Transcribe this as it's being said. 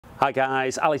Hi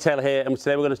guys, Ali Taylor here, and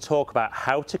today we're going to talk about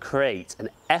how to create an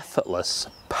effortless,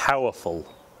 powerful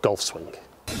golf swing.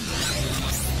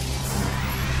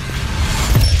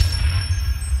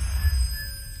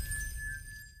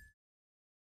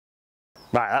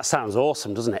 Right, that sounds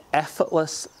awesome, doesn't it?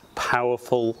 Effortless,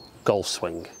 powerful golf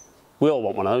swing. We all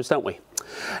want one of those, don't we?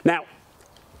 Now,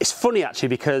 it's funny actually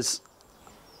because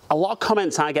a lot of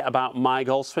comments I get about my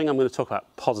golf swing, I'm going to talk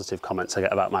about positive comments I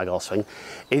get about my golf swing,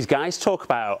 is guys talk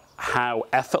about how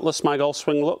effortless my golf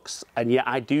swing looks, and yet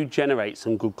I do generate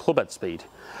some good club head speed.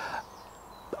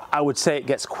 I would say it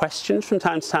gets questioned from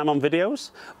time to time on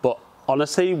videos, but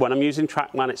honestly, when I'm using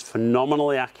TrackMan, it's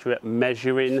phenomenally accurate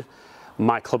measuring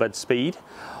my club head speed.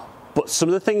 But some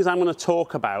of the things I'm going to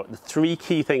talk about, the three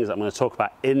key things I'm going to talk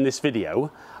about in this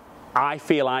video, I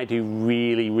feel I do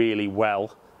really, really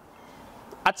well.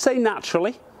 I'd say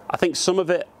naturally. I think some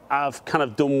of it I've kind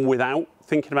of done without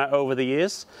thinking about over the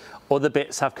years. Other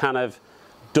bits I've kind of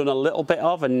done a little bit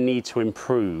of and need to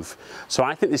improve. So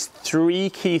I think there's three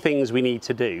key things we need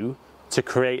to do to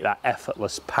create that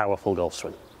effortless, powerful golf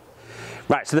swing.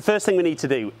 Right, so the first thing we need to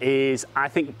do is, I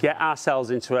think, get ourselves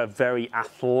into a very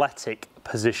athletic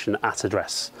position at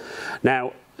address.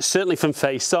 Now, certainly from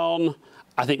face on,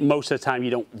 I think most of the time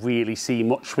you don't really see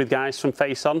much with guys from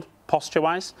face on,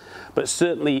 posture-wise, but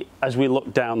certainly as we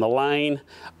look down the line,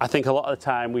 I think a lot of the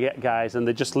time we get guys and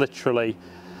they just literally,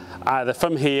 either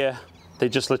from here, they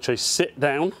just literally sit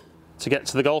down to get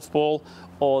to the golf ball,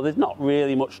 or there's not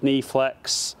really much knee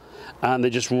flex, and they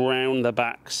just round their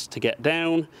backs to get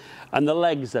down, and the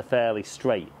legs are fairly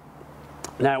straight.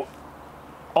 Now,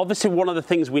 obviously one of the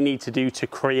things we need to do to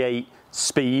create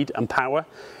speed and power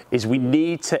is we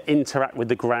need to interact with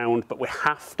the ground, but we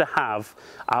have to have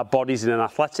our bodies in an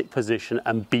athletic position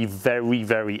and be very,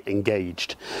 very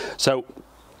engaged. So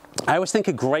I always think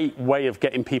a great way of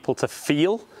getting people to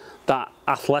feel that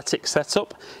athletic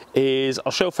setup is,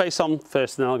 I'll show face on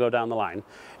first and then I'll go down the line,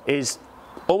 is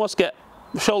almost get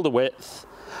shoulder width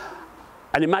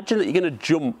and imagine that you're going to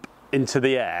jump into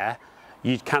the air.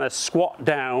 You kind of squat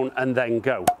down and then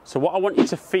go. So what I want you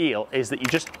to feel is that you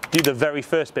just do the very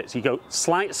first bit. So you go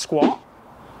slight squat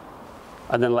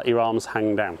and then let your arms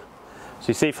hang down. So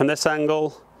you see from this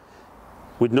angle,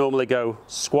 we'd normally go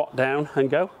squat down and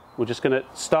go. We're just going to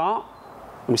start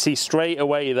and we see straight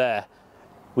away there,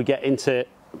 we get into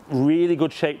really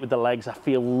good shape with the legs. I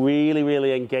feel really,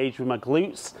 really engaged with my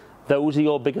glutes. Those are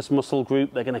your biggest muscle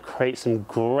group. They're going to create some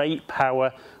great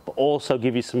power, but also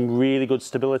give you some really good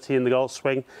stability in the golf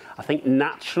swing. I think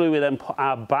naturally we then put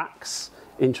our backs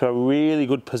into a really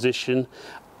good position.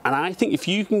 And I think if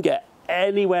you can get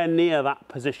anywhere near that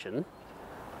position,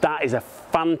 that is a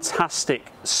fantastic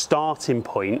starting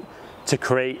point to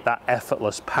create that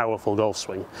effortless, powerful golf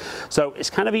swing. So it's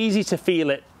kind of easy to feel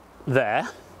it there.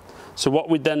 So what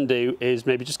we then do is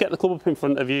maybe just get the club up in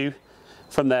front of you.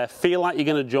 From there, feel like you're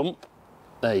going to jump.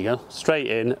 There you go, straight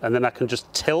in, and then I can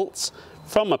just tilt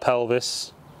from my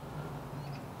pelvis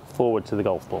forward to the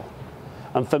golf ball.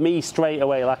 And for me, straight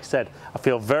away, like I said, I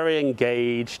feel very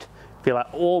engaged, feel like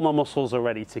all my muscles are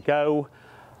ready to go.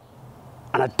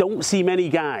 And I don't see many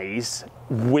guys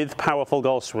with powerful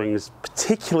golf swings,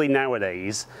 particularly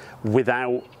nowadays,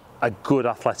 without a good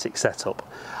athletic setup.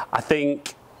 I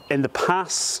think in the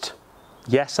past,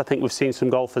 yes, I think we've seen some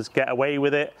golfers get away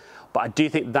with it, but I do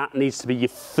think that needs to be your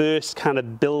first kind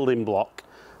of building block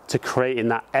to creating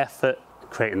that effort,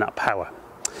 creating that power.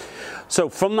 So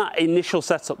from that initial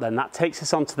setup then, that takes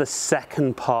us on to the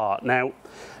second part. Now,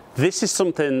 this is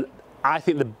something, I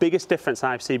think the biggest difference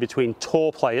I've seen between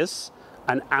tour players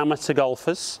and amateur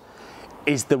golfers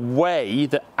is the way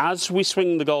that as we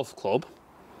swing the golf club,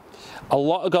 a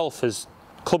lot of golfers,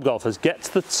 club golfers, get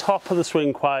to the top of the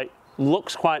swing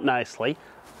looks quite nicely,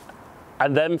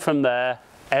 and then from there,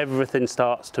 everything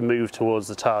starts to move towards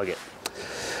the target.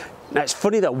 Now it's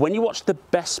funny that when you watch the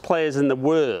best players in the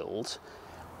world,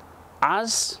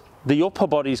 as the upper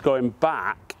body is going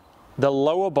back, the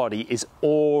lower body is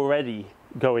already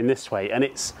going this way, and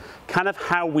it's kind of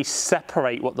how we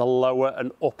separate what the lower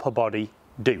and upper body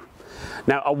do.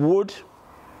 Now I would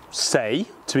say,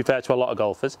 to be fair to a lot of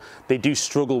golfers, they do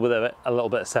struggle with a little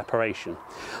bit of separation.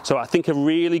 So I think a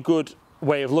really good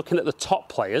way of looking at the top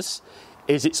players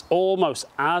is it's almost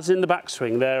as in the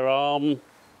backswing, their arm,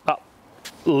 that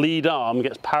lead arm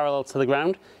gets parallel to the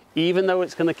ground. Even though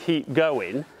it's going to keep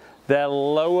going, their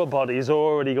lower body is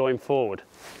already going forward.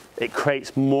 It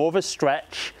creates more of a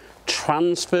stretch,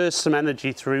 transfers some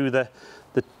energy through the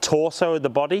torso of the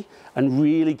body, and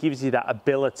really gives you that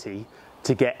ability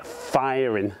to get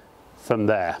firing from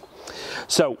there.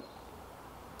 So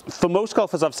for most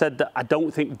golfers, I've said that I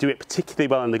don't think do it particularly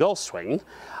well in the golf swing.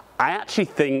 I actually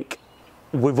think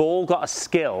we've all got a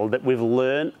skill that we've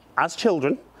learned as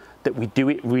children that we do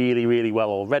it really, really well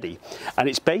already. And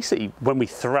it's basically when we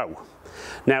throw.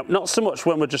 Now, not so much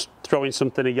when we're just throwing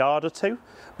something a yard or two,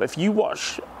 but if you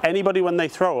watch anybody when they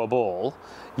throw a ball,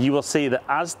 you will see that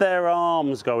as their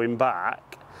arms going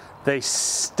back, they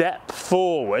step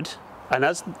forward, and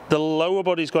as the lower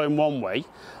body's going one way,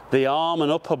 the arm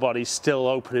and upper body's still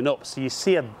opening up. So you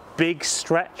see a big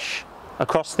stretch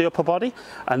across the upper body,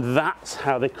 and that's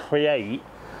how they create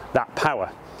that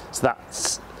power. So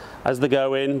that's, as they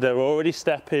go in, they're already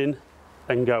stepping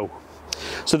and go.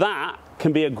 So that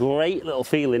can be a great little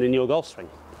feeling in your golf swing,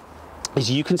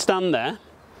 is you can stand there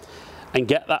and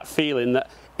get that feeling that,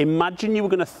 imagine you were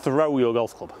going to throw your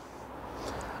golf club.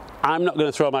 I'm not going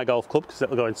to throw my golf club because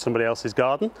it'll go into somebody else's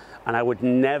garden, and I would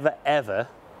never ever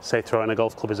say throwing a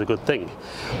golf club is a good thing.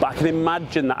 But I can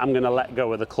imagine that I'm going to let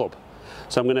go of the club.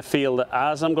 So I'm going to feel that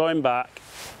as I'm going back,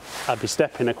 I'd be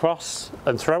stepping across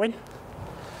and throwing.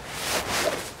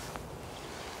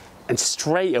 And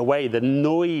straight away, the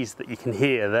noise that you can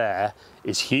hear there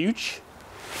is huge.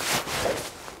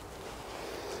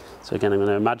 So again, I'm going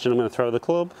to imagine I'm going to throw the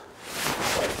club.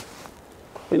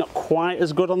 Probably not quite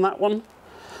as good on that one.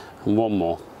 And one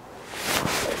more.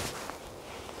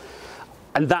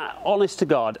 And that, honest to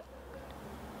God,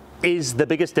 is the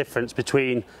biggest difference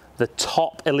between the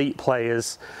top elite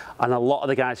players and a lot of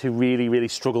the guys who really, really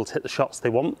struggle to hit the shots they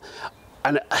want.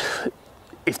 And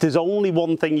if there's only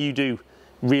one thing you do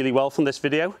really well from this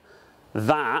video,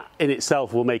 that in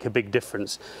itself will make a big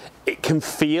difference. It can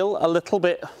feel a little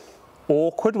bit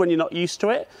awkward when you're not used to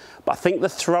it, but I think the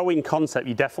throwing concept,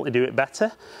 you definitely do it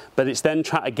better, but it's then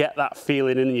trying to get that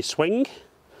feeling in your swing.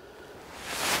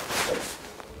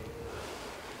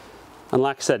 And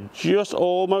like I said, just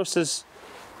almost as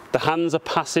the hands are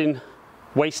passing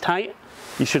waist height,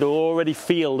 you should already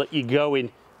feel that you're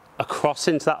going across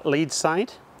into that lead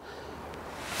side.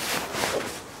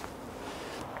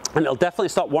 And it'll definitely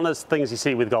stop. One of the things you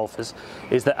see with golfers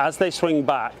is that as they swing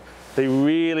back, they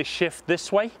really shift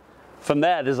this way. From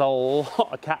there, there's a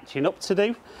lot of catching up to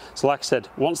do. So like I said,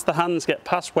 once the hands get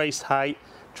past waist height,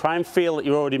 try and feel that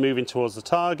you're already moving towards the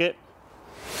target.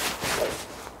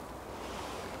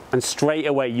 And straight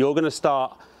away, you're going to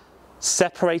start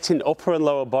separating upper and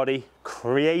lower body,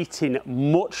 creating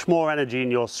much more energy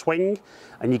in your swing,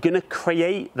 and you're going to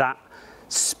create that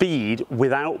speed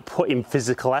without putting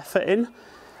physical effort in.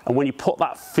 And when you put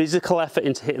that physical effort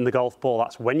into hitting the golf ball,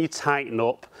 that's when you tighten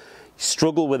up,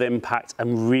 struggle with impact,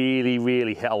 and really,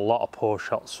 really hit a lot of poor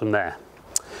shots from there.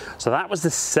 So that was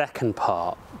the second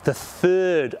part. The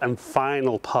third and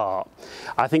final part,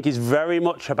 I think, is very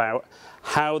much about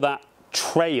how that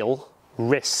trail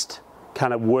wrist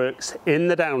kind of works in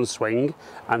the downswing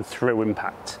and through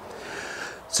impact.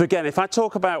 So again, if I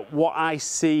talk about what I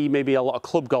see maybe a lot of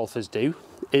club golfers do,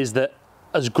 is that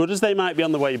as good as they might be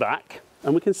on the way back,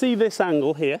 and we can see this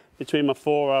angle here between my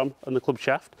forearm and the club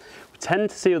shaft, we tend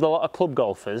to see with a lot of club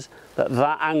golfers that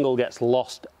that angle gets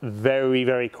lost very,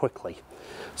 very quickly.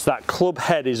 So that club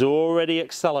head is already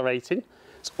accelerating.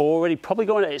 It's already probably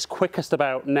going at its quickest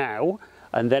about now,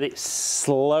 and then it's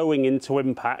slowing into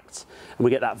impact, and we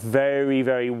get that very,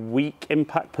 very weak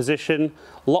impact position,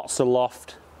 lots of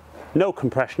loft, no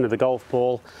compression of the golf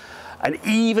ball, and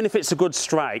even if it's a good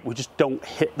strike, we just don't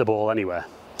hit the ball anywhere.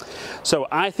 So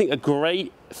I think a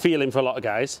great feeling for a lot of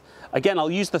guys, again, I'll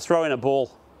use the throwing a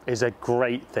ball is a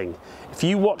great thing. If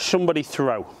you watch somebody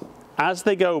throw, as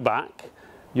they go back,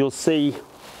 you'll see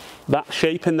that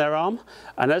shape in their arm,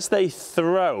 and as they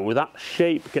throw, that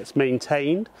shape gets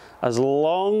maintained as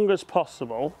long as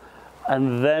possible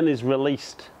and then is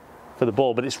released for the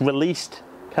ball, but it's released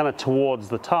kind of towards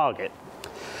the target.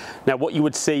 Now what you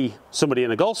would see somebody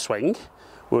in a golf swing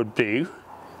would do,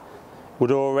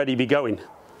 would already be going.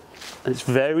 And it's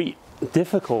very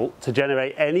difficult to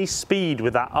generate any speed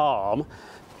with that arm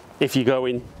if you're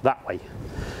going that way.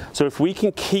 So if we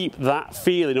can keep that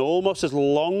feeling almost as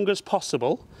long as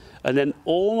possible, and then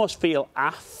almost feel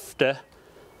after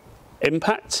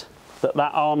impact that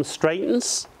that arm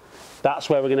straightens, that's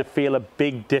where we're going to feel a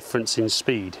big difference in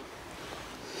speed.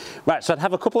 Right, so I'd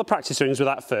have a couple of practice swings with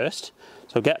that first.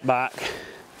 So get back,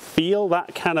 feel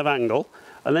that kind of angle,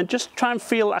 and then just try and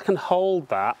feel I can hold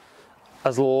that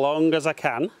as long as I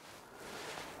can.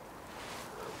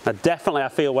 Now definitely I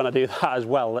feel when I do that as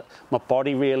well that my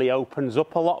body really opens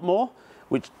up a lot more,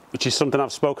 which is something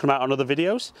I've spoken about on other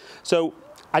videos. So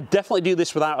I definitely do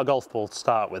this without a golf ball to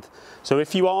start with. So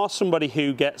if you are somebody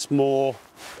who gets more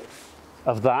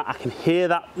of that, I can hear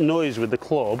that noise with the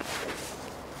club,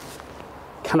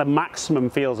 kind of maximum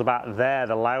feels about there,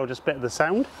 the loudest bit of the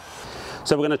sound.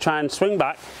 So we're going to try and swing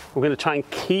back. We're going to try and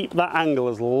keep that angle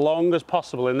as long as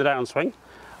possible in the downswing.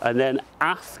 And then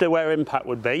after where impact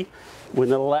would be, we're going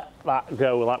to let that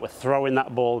go like we're throwing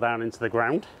that ball down into the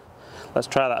ground. Let's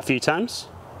try that a few times.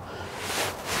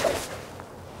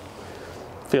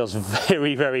 Feels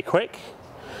very, very quick.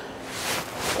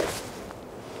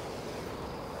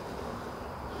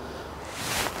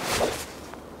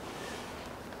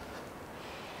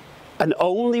 And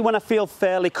only when I feel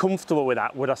fairly comfortable with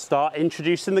that would I start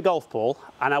introducing the golf ball,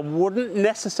 and I wouldn't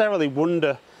necessarily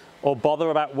wonder or bother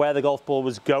about where the golf ball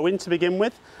was going to begin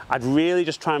with. I'd really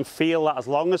just try and feel that as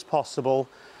long as possible,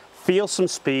 feel some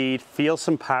speed, feel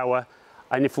some power,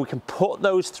 and if we can put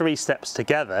those 3 steps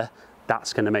together,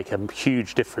 that's going to make a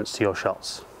huge difference to your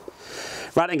shots.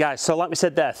 Right then guys, so like we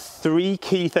said there, 3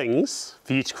 key things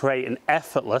for you to create an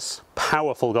effortless,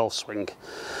 powerful golf swing.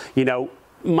 You know,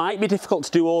 might be difficult to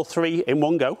do all 3 in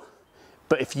one go,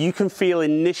 but if you can feel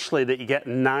initially that you get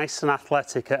nice and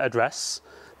athletic at address,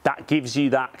 that gives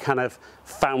you that kind of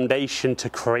foundation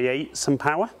to create some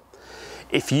power.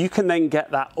 If you can then get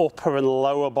that upper and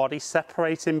lower body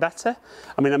separating better,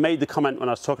 I mean, I made the comment when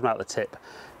I was talking about the tip.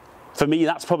 For me,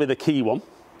 that's probably the key one.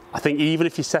 I think even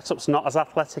if your setup's not as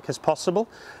athletic as possible,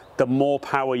 the more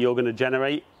power you're going to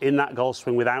generate in that golf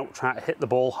swing without trying to hit the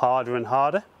ball harder and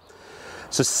harder.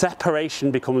 So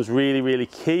separation becomes really, really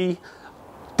key.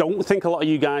 Don't think a lot of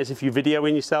you guys, if you're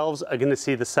videoing yourselves, are going to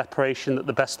see the separation that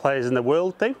the best players in the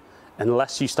world do,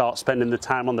 unless you start spending the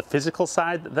time on the physical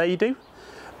side that they do.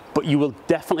 But you will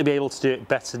definitely be able to do it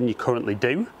better than you currently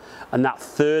do. And that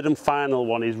 3rd and final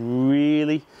one is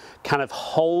really kind of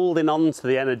holding on to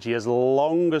the energy as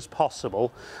long as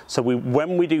possible. So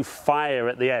when we do fire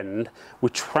at the end, we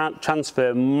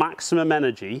transfer maximum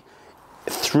energy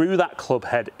through that club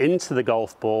head into the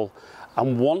golf ball.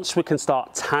 And once we can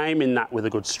start timing that with a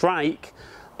good strike,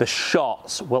 the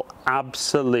shots will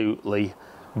absolutely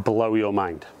blow your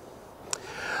mind.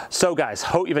 So guys,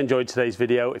 hope you've enjoyed today's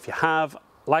video. If you have,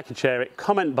 like and share it,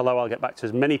 comment below, I'll get back to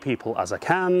as many people as I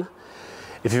can.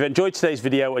 If you've enjoyed today's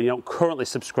video and you don't currently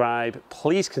subscribe,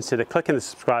 please consider clicking the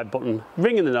subscribe button,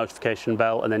 ringing the notification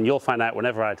bell, and then you'll find out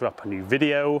whenever I drop a new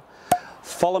video.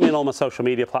 Follow me on all my social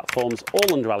media platforms,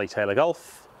 all under Ali Taylor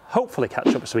Golf. Hopefully catch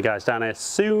up with some guys down here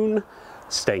soon.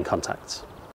 Stay in contact.